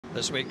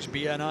This week's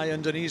BNI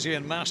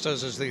Indonesian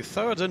Masters is the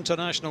third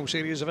international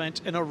series event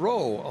in a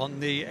row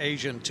on the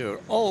Asian Tour.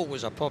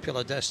 Always a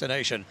popular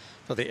destination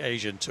for the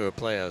Asian Tour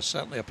players.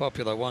 Certainly a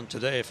popular one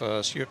today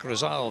for Syuk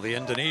Rizal, the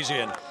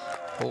Indonesian.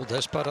 Pulled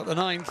his putt at the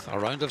 9th, a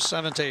round of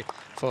 70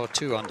 for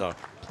 2 under.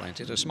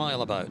 Plenty to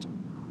smile about.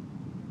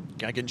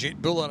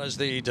 Gaganjit Bhullar is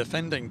the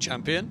defending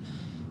champion.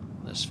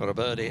 This for a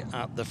birdie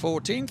at the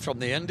 14th from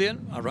the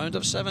Indian, a round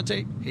of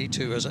 70. He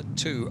too is at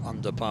 2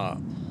 under par.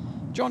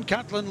 John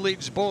Catlin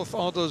leads both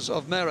orders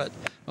of merit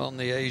on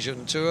the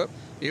Asian Tour.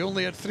 He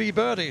only had 3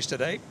 birdies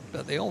today,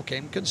 but they all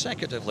came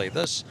consecutively.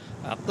 This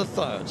at the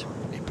 3rd.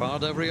 He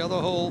parred every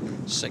other hole,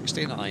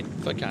 69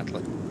 for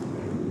Catlin.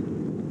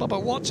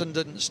 Bubba Watson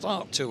didn't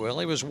start too well.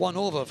 He was 1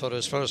 over for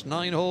his first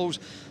 9 holes.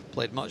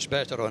 Played much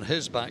better on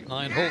his back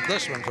 9. Hold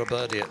this one for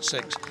birdie at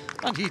 6.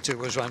 And he too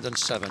was round in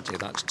 70.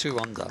 That's 2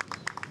 under.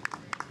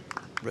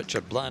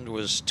 Richard Bland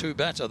was 2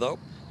 better though.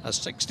 A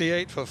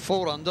 68 for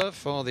 4 under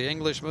for the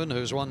Englishman,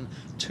 who's won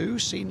 2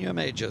 senior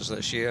majors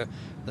this year.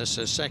 This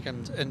is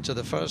second into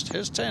the first,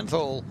 his 10th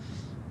hole,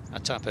 a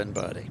tap-in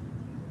birdie.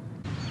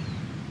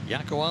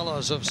 Jaco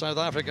Alers of South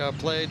Africa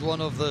played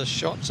one of the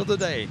shots of the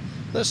day.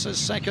 This is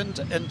second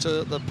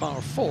into the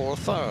par 4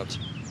 third.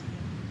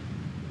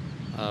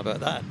 How about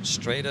that?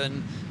 Straight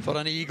in for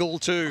an eagle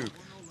too.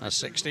 A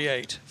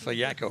 68 for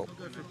Jaco.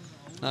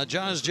 Now,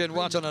 Jazz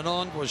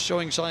Jinwatananon was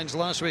showing signs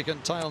last week in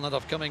Thailand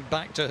of coming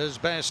back to his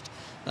best,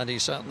 and he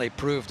certainly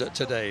proved it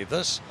today.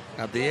 This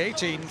at the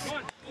 18th,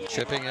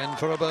 chipping in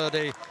for a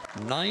birdie.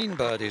 9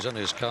 birdies on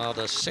his card,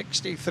 a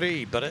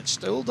 63, but it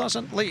still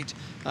doesn't lead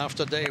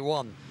after day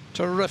 1.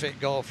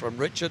 Terrific golf from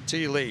Richard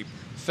T. Lee.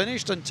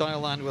 Finished in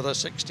Thailand with a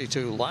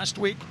 62 last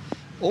week,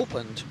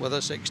 opened with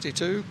a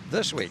 62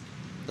 this week.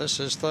 This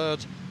is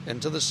 3rd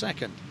into the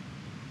 2nd.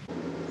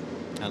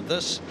 And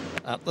this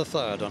at the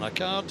 3rd on a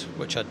card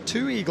which had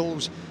 2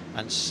 eagles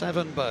and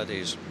 7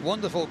 birdies.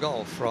 Wonderful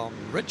golf from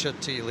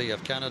Richard T. Lee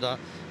of Canada.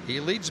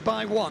 He leads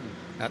by 1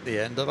 at the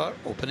end of our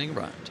opening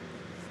round.